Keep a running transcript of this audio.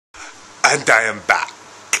And I am back.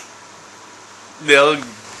 Well.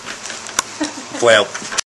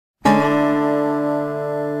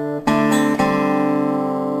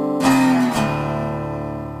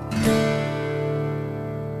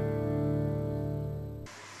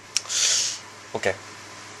 Okay.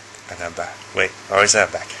 And I'm back. Wait, I always say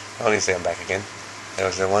I'm back. I only say I'm back again. I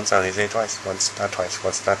was there once, I only say it twice. Once, not twice.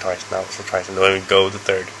 Once, not twice. Now it's twice. And don't even go the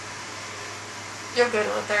third. You'll go to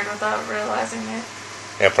the third without realizing it.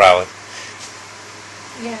 Yeah, probably.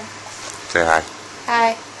 Yeah. Say hi.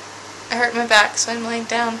 Hi. I hurt my back, so I'm laying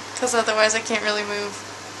down, because otherwise I can't really move.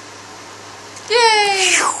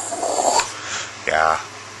 Yay! Yeah.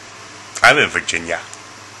 I'm in Virginia.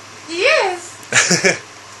 Yes!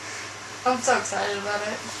 I'm so excited about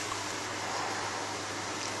it.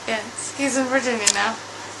 Yes, he's in Virginia now.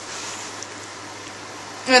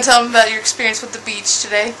 You want to tell him about your experience with the beach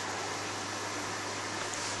today?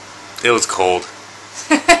 It was cold.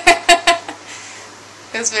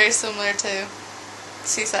 It was very similar to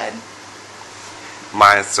Seaside.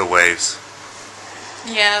 Minus the waves.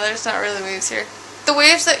 Yeah, there's not really waves here. The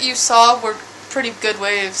waves that you saw were pretty good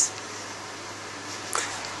waves.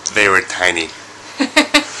 They were tiny.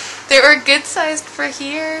 They were good sized for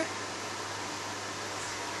here.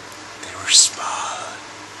 They were small.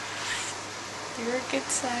 They were good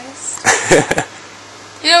size.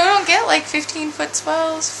 You know, we don't get like 15-foot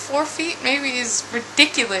swells. 4 feet maybe is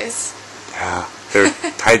ridiculous. Yeah, they're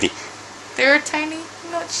tiny. They were tiny?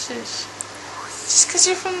 Not shush. Just because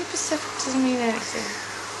you're from the Pacific doesn't mean anything.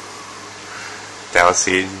 Now let's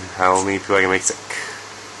see how many people I can make sick.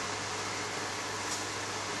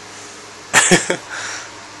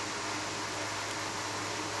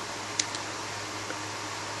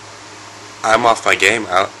 I'm off my game.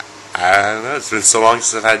 I don't know. It's been so long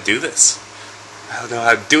since I've had to do this. I don't know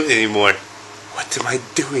how to do it anymore. What am I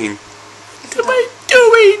doing? What am I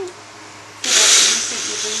doing?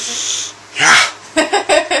 Yeah.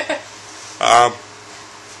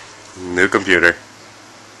 New computer.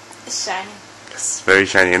 It's shiny. It's very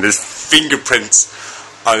shiny, and there's fingerprints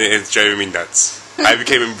on it. It's driving me nuts. I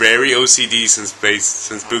became very OCD since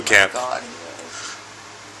boot camp. Oh my God.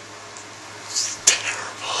 It's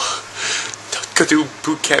terrible. Don't go to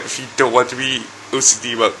boot camp if you don't want to be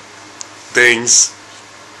OCD about things.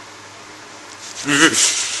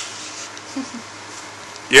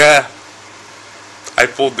 Yeah, I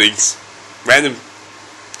fold things, random.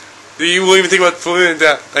 You won't even think about folding it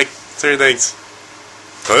that, like certain things.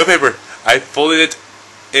 Toilet paper. I folded it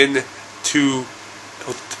into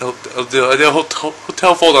the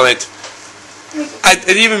hotel fold on it. I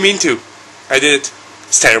didn't even mean to. I did it.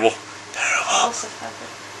 It's terrible. Terrible. Oh,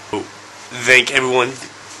 thank everyone.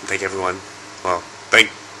 Thank everyone. Well, thank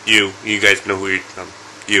you. You guys know who you're.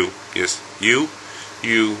 You. Yes. You.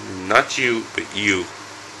 You. Not you, but you.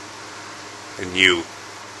 And you.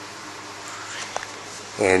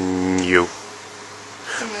 And you.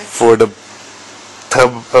 For the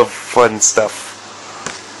tub of fun stuff.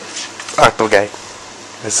 Octo guy.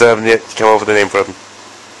 I still haven't yet come up with a name for him.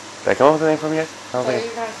 Did I come up with a name for him yet? I don't think.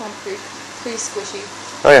 You're gonna come pre-squishy.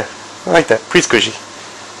 Oh yeah, I like that. Pre-squishy.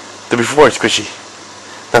 The before squishy.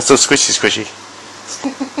 Not so squishy.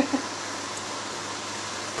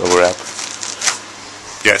 Bubble wrap.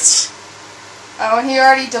 Yes. Oh, and he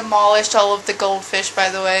already demolished all of the goldfish, by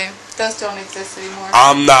the way. Those don't exist anymore.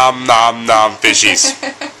 Nom nom fishies.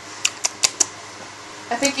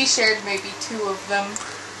 I think he shared maybe 2 of them.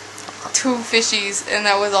 2 fishies, and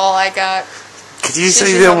that was all I got. Could you say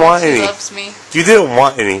you didn't want any? Loves me. You didn't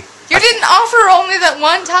want any. You didn't offer only that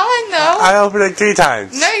one time, though. I offered like 3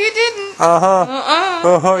 times. No, you didn't.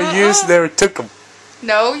 You never took them.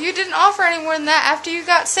 No, you didn't offer any more than that. After you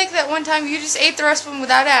got sick that one time, you just ate the rest of them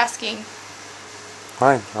without asking.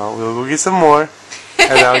 Fine. We'll go get some more,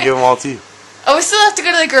 and I'll give them all to you. Oh, we still have to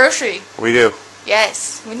go to the grocery. We do.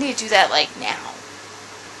 Yes, we need to do that, like, now.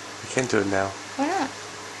 We can't do it now. Why not?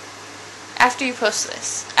 After you post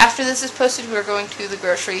this. After this is posted, we're going to the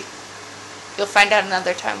grocery. You'll find out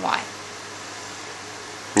another time why.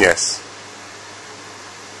 Yes.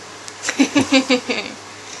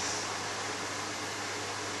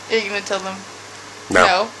 Are you going to tell them?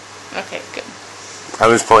 No. Okay, good. I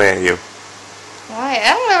was pointing at you. Why? I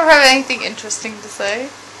don't ever have anything interesting to say.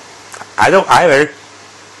 I don't either.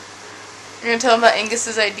 You're going to tell them about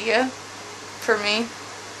Angus's idea? For me?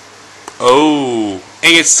 Oh.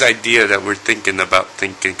 Angus's idea that we're thinking about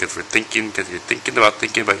thinking, because you're thinking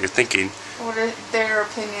about your thinking. What are their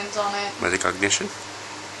opinions on it? Metacognition?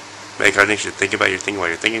 Metacognition. Think about your thinking while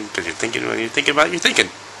you're thinking, because you're thinking when you're thinking about your thinking.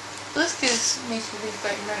 Blue's Clues makes you think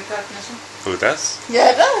about your metacognition. Oh, it does?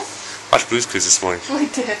 Yeah, it does. Watched Blue's Clues this morning. We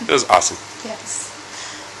did. It was awesome. Yes.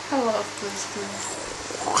 I love Blue's Clues.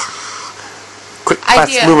 Quick, fast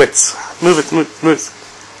Idea. movements. Move it.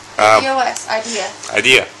 EOS. Idea.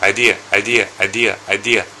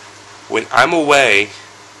 When I'm away,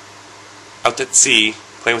 out at sea,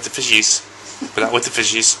 playing with the fishies, but not with the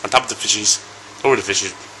fishies, on top of the fishies, over the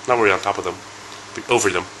fishies, not really on top of them, but over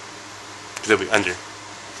them, because they'll be under.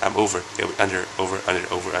 I'm over. They'll be under, over, up,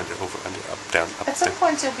 down, up, At some down.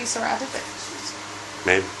 point you'll be surrounded by fishes.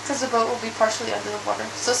 Maybe. Because the boat will be partially under the water.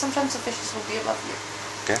 So sometimes the fishes will be above you.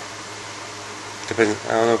 Okay. Depending,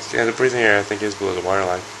 I don't know. Yeah, the breathing area I think is below the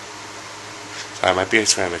waterline. So I might be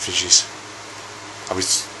surrounded by fishies. I'll be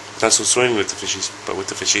not so swimming with the fishies, but with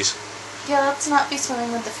the fishies. Yeah, let's not be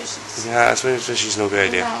swimming with the fishes. Yeah, swimming with fishies is no good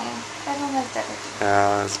idea. No, I don't like that idea.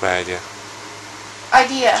 No, that's a bad idea.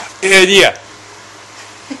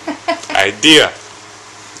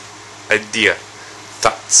 Idea.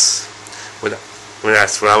 Thoughts. When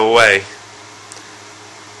I'm away,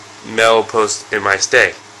 Mel posts in my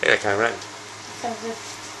stay. Hey, that kind of rhymed.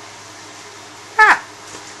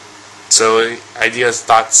 So, ideas,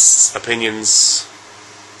 thoughts, opinions.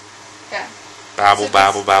 Yeah. Babble,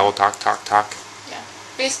 talk. Yeah.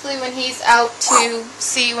 Basically, when he's out to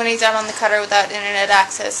sea, when he's out on the cutter without internet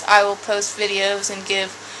access, I will post videos and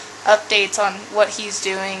give updates on what he's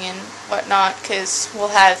doing and whatnot, because we'll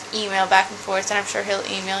have email back and forth, and I'm sure he'll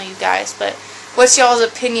email you guys. But what's y'all's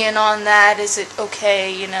opinion on that? Is it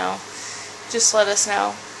okay? You know, just let us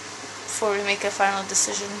know before we make a final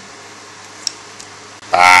decision.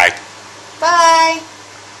 Bye. Bye.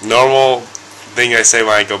 Normal thing I say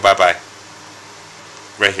when I go bye-bye.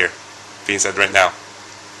 Right here. Being said right now.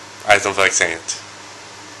 I just don't feel like saying it.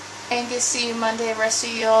 And see you Monday. Rest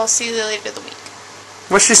of you all see you later in the week.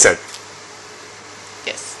 What she said.